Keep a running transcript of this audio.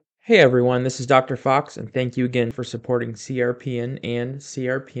Hey everyone, this is Dr. Fox, and thank you again for supporting CRPN and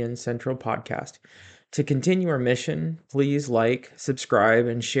CRPN Central Podcast. To continue our mission, please like, subscribe,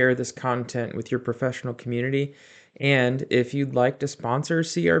 and share this content with your professional community. And if you'd like to sponsor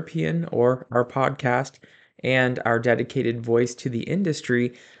CRPN or our podcast and our dedicated voice to the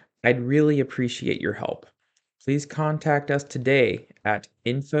industry, I'd really appreciate your help. Please contact us today at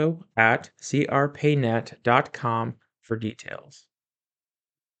info@crpaynet.com for details.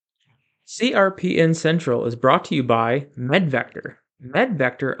 CRPN Central is brought to you by MedVector.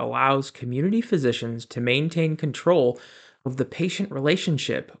 MedVector allows community physicians to maintain control of the patient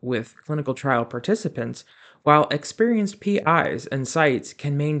relationship with clinical trial participants, while experienced PIs and sites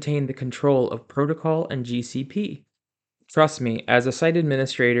can maintain the control of protocol and GCP. Trust me, as a site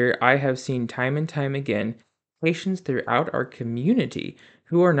administrator, I have seen time and time again patients throughout our community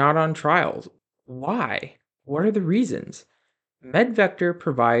who are not on trials. Why? What are the reasons? MedVector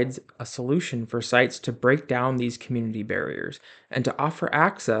provides a solution for sites to break down these community barriers and to offer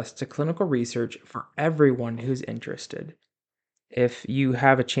access to clinical research for everyone who's interested. If you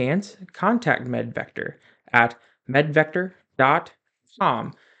have a chance, contact MedVector at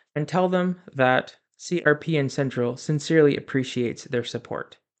medvector.com and tell them that CRPN Central sincerely appreciates their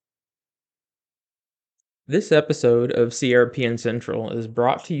support. This episode of CRPN Central is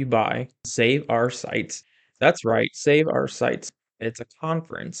brought to you by Save Our Sites. That's right, Save Our Sites. It's a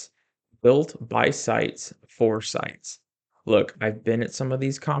conference built by sites for sites. Look, I've been at some of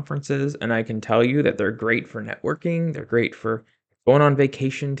these conferences and I can tell you that they're great for networking, they're great for going on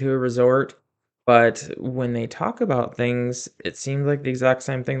vacation to a resort. But when they talk about things, it seems like the exact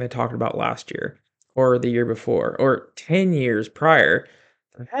same thing they talked about last year or the year before or 10 years prior.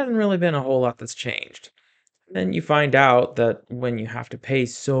 There hasn't really been a whole lot that's changed. Then you find out that when you have to pay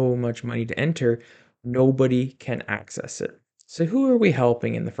so much money to enter, nobody can access it. So who are we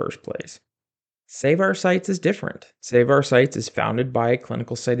helping in the first place? Save Our Sites is different. Save Our Sites is founded by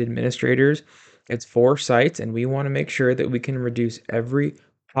clinical site administrators. It's for sites, and we want to make sure that we can reduce every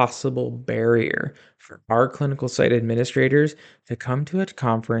possible barrier for our clinical site administrators to come to a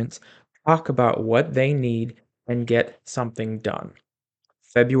conference, talk about what they need, and get something done.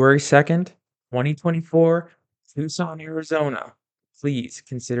 February 2nd, 2024, Tucson, Arizona. Please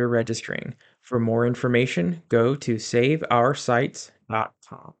consider registering. For more information, go to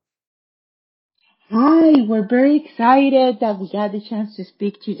saveoursites.com. Hi, we're very excited that we got the chance to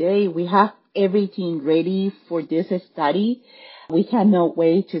speak today. We have everything ready for this study. We cannot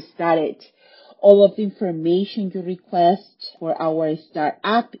wait to start it. All of the information you request for our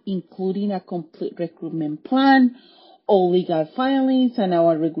startup, including a complete recruitment plan, all legal filings, and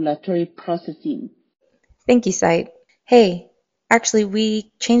our regulatory processing. Thank you, site. Hey, actually,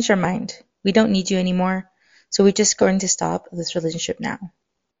 we changed our mind. We don't need you anymore, so we're just going to stop this relationship now.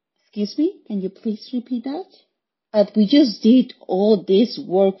 Excuse me, can you please repeat that? But we just did all this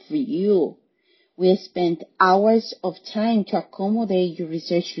work for you. We spent hours of time to accommodate your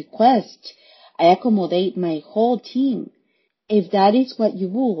research request. I accommodate my whole team. If that is what you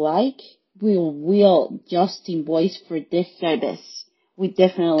would like, we will just invoice for this service. We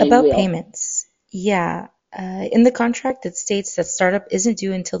definitely About will. payments. Yeah, in the contract it states that startup isn't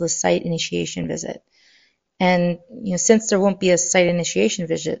due until the site initiation visit. And since there won't be a site initiation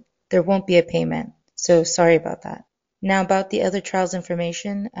visit, there won't be a payment. So sorry about that. Now about the other trials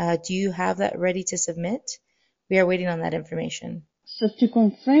information, do you have that ready to submit? We are waiting on that information. So to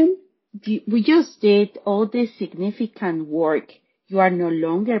confirm, we just did all this significant work you are no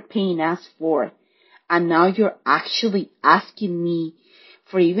longer paying us for, and now you're actually asking me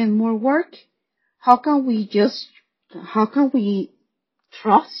for even more work? How can we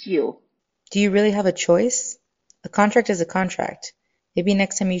trust you? Do you really have a choice? A contract is a contract. Maybe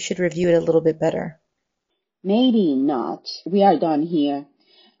next time you should review it a little bit better. Maybe not. We are done here.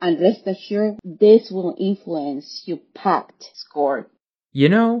 And rest assured, this will influence your PACT score.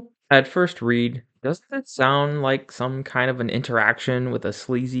 At first read, doesn't that sound like some kind of an interaction with a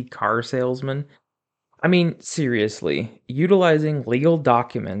sleazy car salesman? I mean, seriously, utilizing legal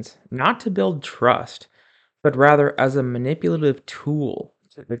documents not to build trust, but rather as a manipulative tool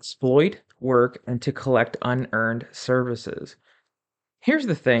to exploit, work, and to collect unearned services. Here's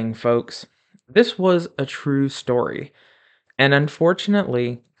the thing, folks. This was a true story, and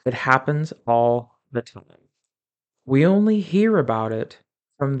unfortunately, it happens all the time. We only hear about it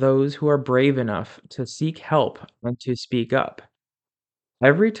from those who are brave enough to seek help and to speak up.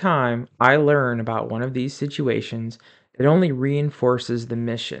 Every time I learn about one of these situations, it only reinforces the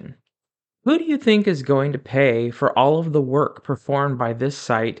mission. Who do you think is going to pay for all of the work performed by this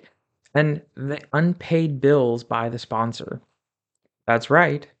site and the unpaid bills by the sponsor? That's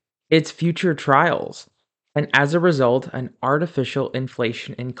right, It's future trials. And as a result, an artificial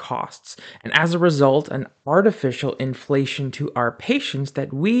inflation in costs. And as a result, an artificial inflation to our patients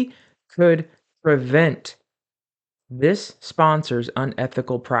that we could prevent. This sponsor's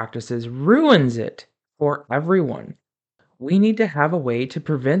unethical practices ruins it for everyone. We need to have a way to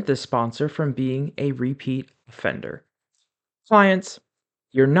prevent this sponsor from being a repeat offender. Clients,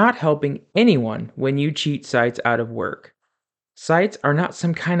 you're not helping anyone when you cheat sites out of work. Sites are not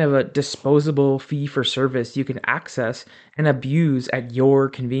some kind of a disposable fee for service you can access and abuse at your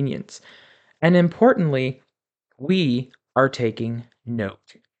convenience. And importantly, we are taking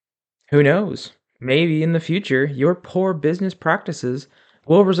note. Who knows? Maybe in the future, your poor business practices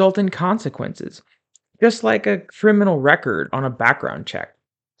will result in consequences, just like a criminal record on a background check.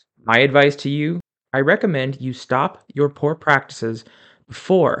 My advice to you, I recommend you stop your poor practices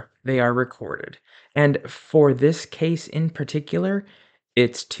before they are recorded. And for this case in particular,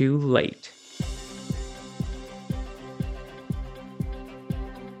 it's too late.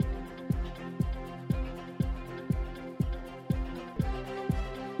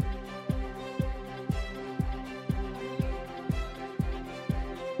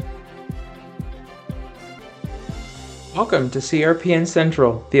 Welcome to CRPN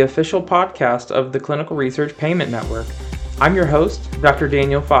Central, the official podcast of the Clinical Research Payment Network. I'm your host, Dr.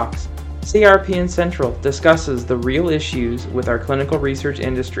 Daniel Fox. CRPN Central discusses the real issues with our clinical research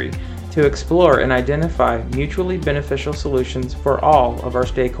industry to explore and identify mutually beneficial solutions for all of our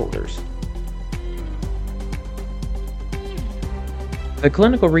stakeholders. The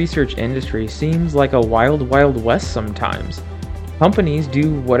clinical research industry seems like a wild, wild west sometimes. Companies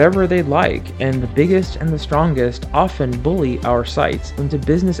do whatever they like, and the biggest and the strongest often bully our sites into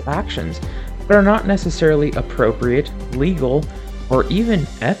business actions that are not necessarily appropriate, legal, or even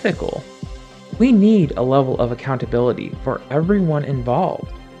ethical. We need a level of accountability for everyone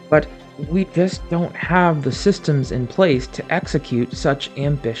involved, but we just don't have the systems in place to execute such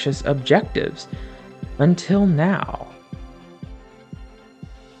ambitious objectives. Until now.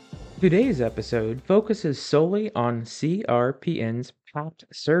 Today's episode focuses solely on CRPN's PACT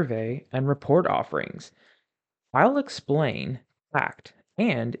survey and report offerings. I'll explain PACT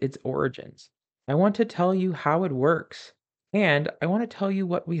and its origins. I want to tell you how it works, and I want to tell you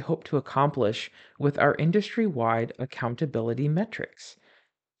what we hope to accomplish with our industry-wide accountability metrics.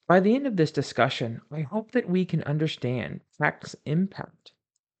 By the end of this discussion, I hope that we can understand PACT's impact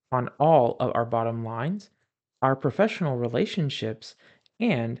on all of our bottom lines, our professional relationships,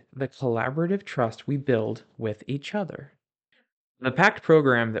 and the collaborative trust we build with each other. The PACT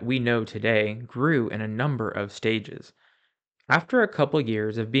program that we know today grew in a number of stages. After a couple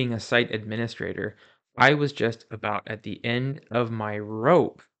years of being a site administrator, I was just about at the end of my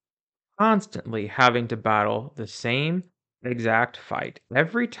rope, constantly having to battle the same exact fight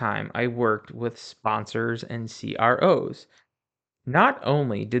every time I worked with sponsors and CROs. Not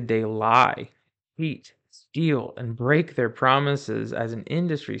only did they lie, cheat, steal, and break their promises as an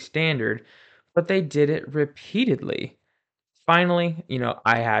industry standard, but they did it repeatedly. Finally,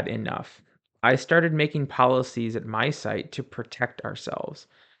 I had enough. I started making policies at my site to protect ourselves.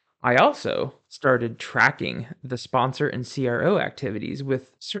 I also started tracking the sponsor and CRO activities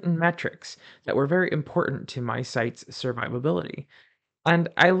with certain metrics that were very important to my site's survivability. And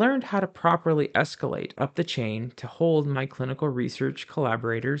I learned how to properly escalate up the chain to hold my clinical research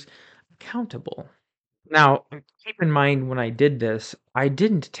collaborators accountable. Now, keep in mind when I did this, I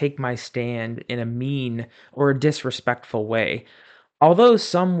didn't take my stand in a mean or disrespectful way. Although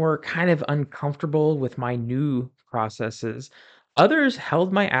some were kind of uncomfortable with my new processes, others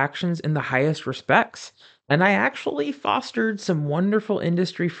held my actions in the highest respects. And I actually fostered some wonderful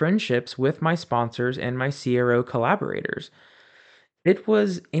industry friendships with my sponsors and my CRO collaborators. It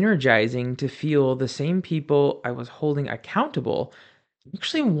was energizing to feel the same people I was holding accountable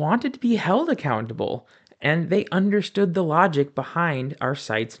actually wanted to be held accountable, and they understood the logic behind our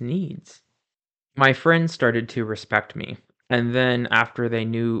site's needs. My friends started to respect me, and then after they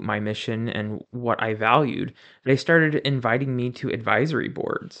knew my mission and what I valued, they started inviting me to advisory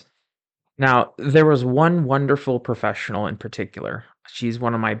boards. Now, there was one wonderful professional in particular. She's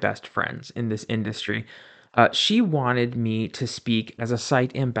one of my best friends in this industry. She wanted me to speak as a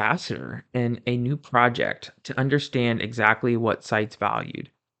site ambassador in a new project to understand exactly what sites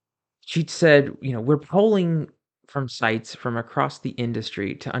valued. She said, we're polling from sites from across the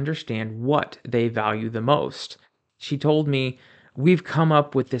industry to understand what they value the most. She told me, we've come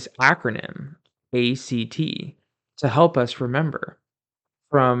up with this acronym, ACT, to help us remember.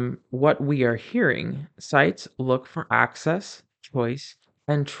 From what we are hearing, sites look for access, choice,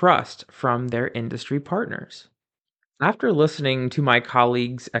 and trust from their industry partners. After listening to my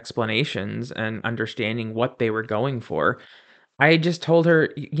colleagues' explanations and understanding what they were going for, I just told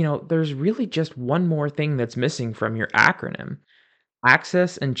her, there's really just one more thing that's missing from your acronym.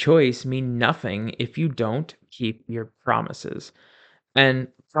 Access and choice mean nothing if you don't keep your promises. And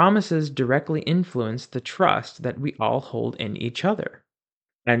promises directly influence the trust that we all hold in each other.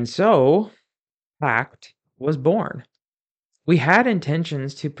 And so, PACT was born. We had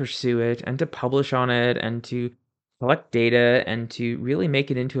intentions to pursue it and to publish on it and to collect data and to really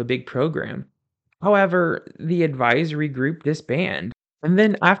make it into a big program. However, the advisory group disbanded. And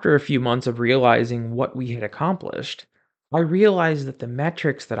then, after a few months of realizing what we had accomplished, I realized that the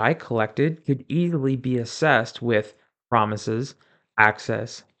metrics that I collected could easily be assessed with promises,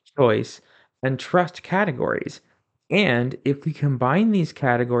 access, choice, and trust categories. And if we combine these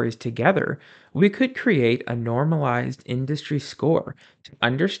categories together, we could create a normalized industry score to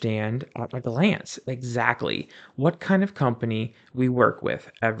understand at a glance exactly what kind of company we work with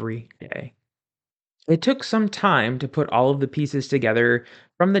every day. It took some time to put all of the pieces together,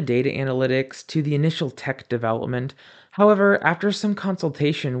 from the data analytics to the initial tech development. However, after some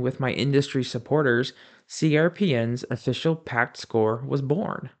consultation with my industry supporters, CRPN's official PACT score was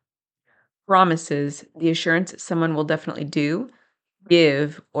born. Promises, the assurance that someone will definitely do,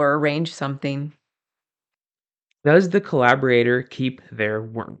 give, or arrange something. Does the collaborator keep their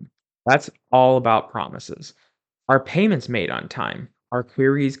word? That's all about promises. Are payments made on time? Are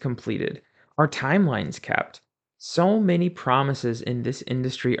queries completed? Are timelines kept? So many promises in this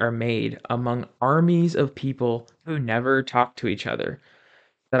industry are made among armies of people who never talk to each other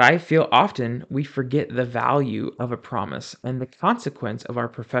that I feel often we forget the value of a promise and the consequence of our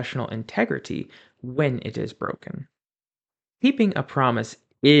professional integrity when it is broken. Keeping a promise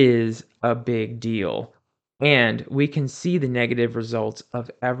is a big deal, and we can see the negative results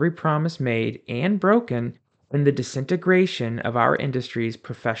of every promise made and broken in the disintegration of our industry's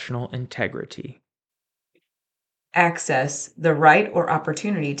professional integrity. Access, the right or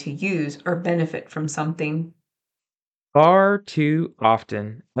opportunity to use or benefit from something. Far too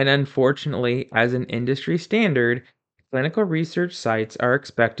often, and unfortunately, as an industry standard, clinical research sites are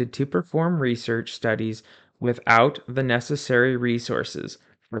expected to perform research studies without the necessary resources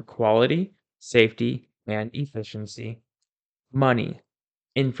for quality, safety, and efficiency. Money,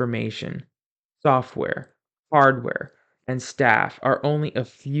 information, software, hardware, and staff are only a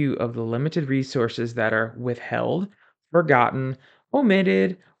few of the limited resources that are withheld, forgotten,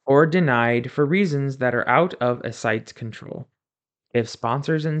 omitted, or denied for reasons that are out of a site's control. If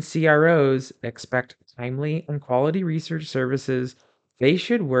sponsors and CROs expect timely and quality research services, they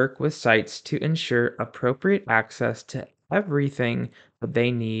should work with sites to ensure appropriate access to everything that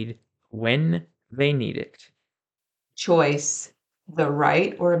they need when they need it. Choice, the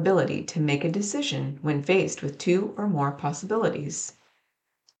right or ability to make a decision when faced with two or more possibilities.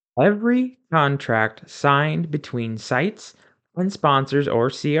 Every contract signed between sites and sponsors or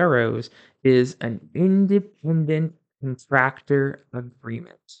CROs is an independent contractor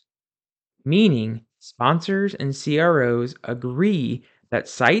agreement, meaning sponsors and CROs agree that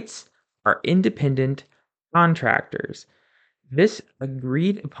sites are independent contractors. This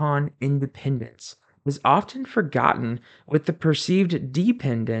agreed upon independence is often forgotten with the perceived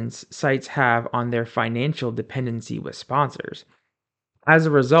dependence sites have on their financial dependency with sponsors. As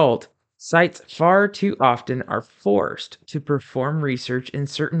a result, sites far too often are forced to perform research in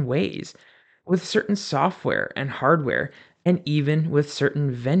certain ways, with certain software and hardware, and even with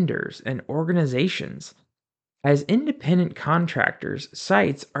certain vendors and organizations. As independent contractors,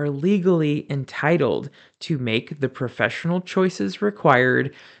 sites are legally entitled to make the professional choices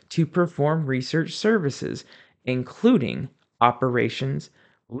required to perform research services, including operations,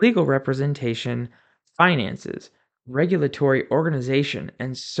 legal representation, finances, regulatory organization,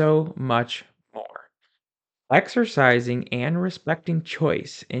 and so much more. Exercising and respecting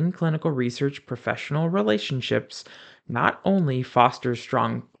choice in clinical research professional relationships not only fosters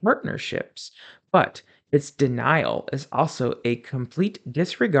strong partnerships, but its denial is also a complete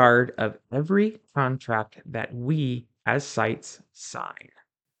disregard of every contract that we as sites sign.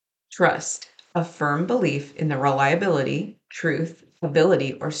 Trust, a firm belief in the reliability, truth,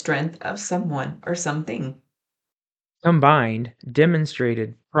 ability, or strength of someone or something. Combined,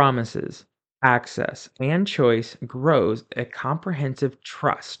 demonstrated promises, access, and choice grows a comprehensive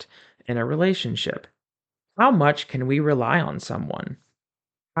trust in a relationship. How much can we rely on someone?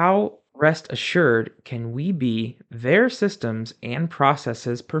 How rest assured can we be their systems and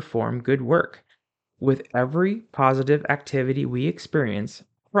processes perform good work? With every positive activity we experience,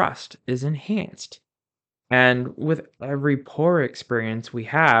 trust is enhanced. And with every poor experience we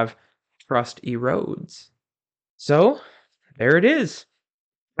have, trust erodes. So, there it is,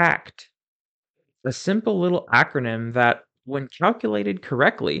 PACT, a simple little acronym that, when calculated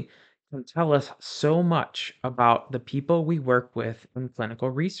correctly, can tell us so much about the people we work with in clinical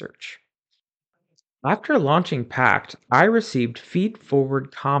research. After launching PACT, I received feed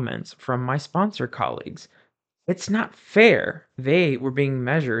forward comments from my sponsor colleagues. It's not fair. They were being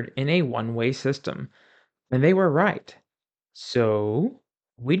measured in a one-way system, and they were right. So,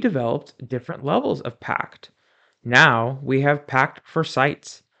 we developed different levels of PACT. Now we have PACT for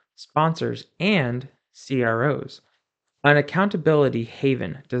sites, sponsors, and CROs, an accountability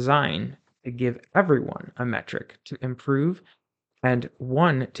haven designed to give everyone a metric to improve and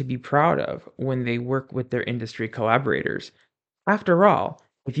one to be proud of when they work with their industry collaborators. After all,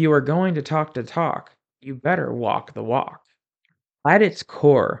 if you are going to talk the talk, you better walk the walk. At its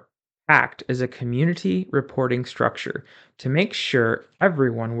core, ACT is a community reporting structure to make sure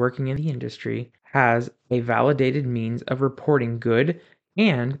everyone working in the industry has a validated means of reporting good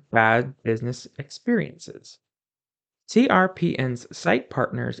and bad business experiences. CRPN's site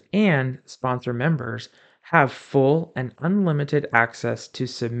partners and sponsor members have full and unlimited access to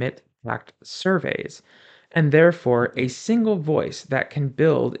submit fact surveys, and therefore a single voice that can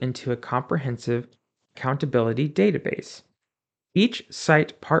build into a comprehensive accountability database. Each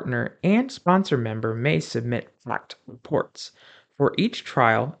site partner and sponsor member may submit fact reports for each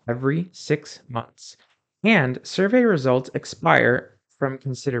trial every 6 months, and survey results expire from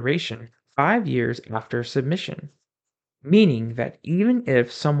consideration 5 years after submission, meaning that even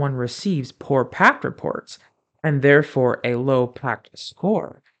if someone receives poor PACT reports and therefore a low PACT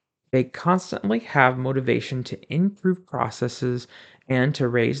score, they constantly have motivation to improve processes and to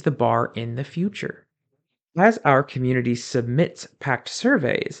raise the bar in the future. As our community submits PACT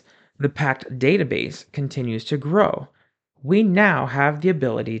surveys, the PACT database continues to grow. We now have the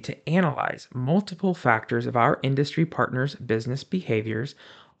ability to analyze multiple factors of our industry partners' business behaviors,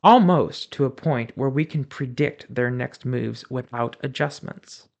 almost to a point where we can predict their next moves without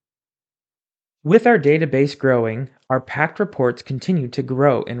adjustments. With our database growing, our PACT reports continue to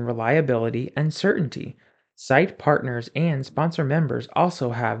grow in reliability and certainty. Site partners and sponsor members also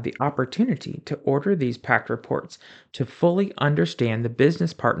have the opportunity to order these PACT reports to fully understand the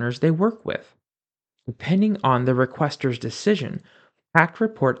business partners they work with. Depending on the requester's decision, PACT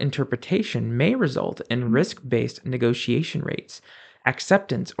report interpretation may result in risk based negotiation rates,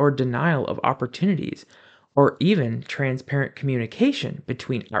 acceptance or denial of opportunities, or even transparent communication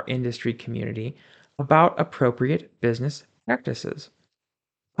between our industry community about appropriate business practices.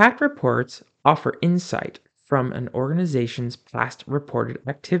 PACT reports offer insight from an organization's past reported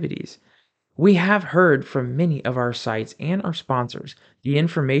activities. We have heard from many of our sites and our sponsors. The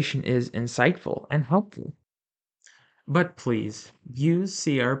information is insightful and helpful. But please use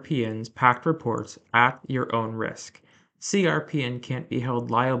CRPN's PACT reports at your own risk. CRPN can't be held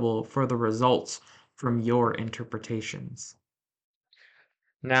liable for the results from your interpretations.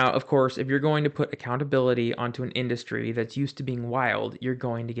 Now, of course, if you're going to put accountability onto an industry that's used to being wild, you're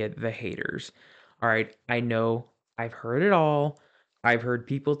going to get the haters. All right, I know I've heard it all. I've heard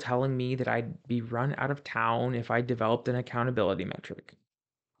people telling me that I'd be run out of town if I developed an accountability metric.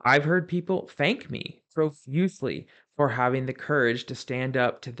 I've heard people thank me profusely for having the courage to stand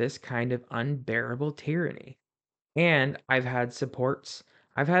up to this kind of unbearable tyranny. And I've had supports,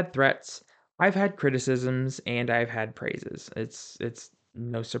 I've had threats, I've had criticisms, and I've had praises. It's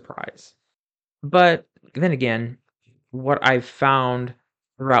no surprise. But then again, what I've found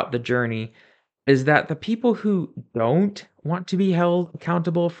throughout the journey is that the people who don't want to be held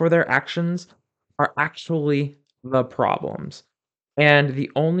accountable for their actions are actually the problems. And the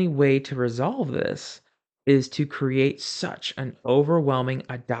only way to resolve this is to create such an overwhelming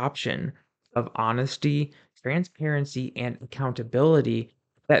adoption of honesty, transparency, and accountability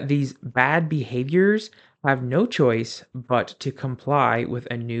that these bad behaviors have no choice but to comply with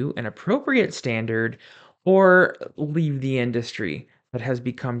a new and appropriate standard or leave the industry that has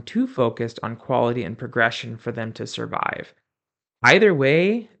become too focused on quality and progression for them to survive. Either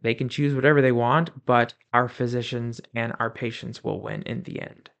way, they can choose whatever they want, but our physicians and our patients will win in the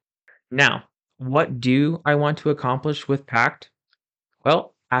end. Now, what do I want to accomplish with PACT?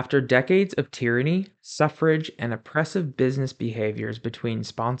 Well, after decades of tyranny, suffrage, and oppressive business behaviors between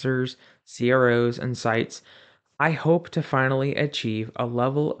sponsors, CROs, and sites, I hope to finally achieve a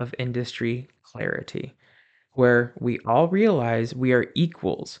level of industry clarity where we all realize we are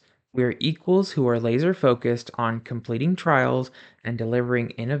equals. We are equals who are laser focused on completing trials and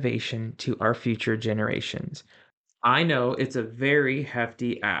delivering innovation to our future generations. I know it's a very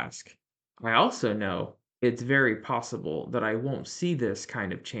hefty ask. I also know it's very possible that I won't see this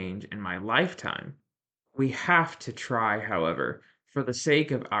kind of change in my lifetime. We have to try, however, for the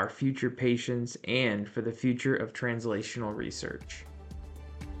sake of our future patients and for the future of translational research.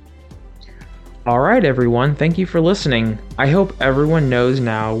 All right, everyone, thank you for listening. I hope everyone knows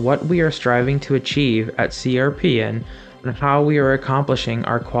now what we are striving to achieve at CRPN and how we are accomplishing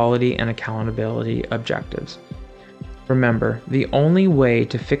our quality and accountability objectives. Remember, the only way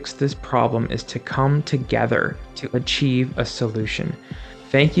to fix this problem is to come together to achieve a solution.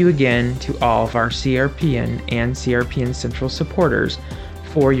 Thank you again to all of our CRPN and CRPN Central supporters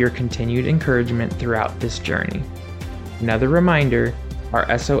for your continued encouragement throughout this journey. Another reminder,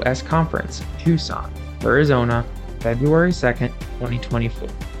 our SOS conference, Tucson, Arizona, February 2nd, 2024.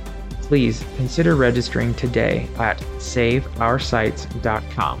 Please consider registering today at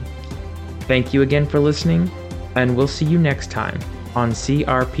saveoursites.com. Thank you again for listening, and we'll see you next time on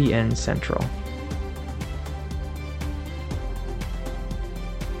CRPN Central.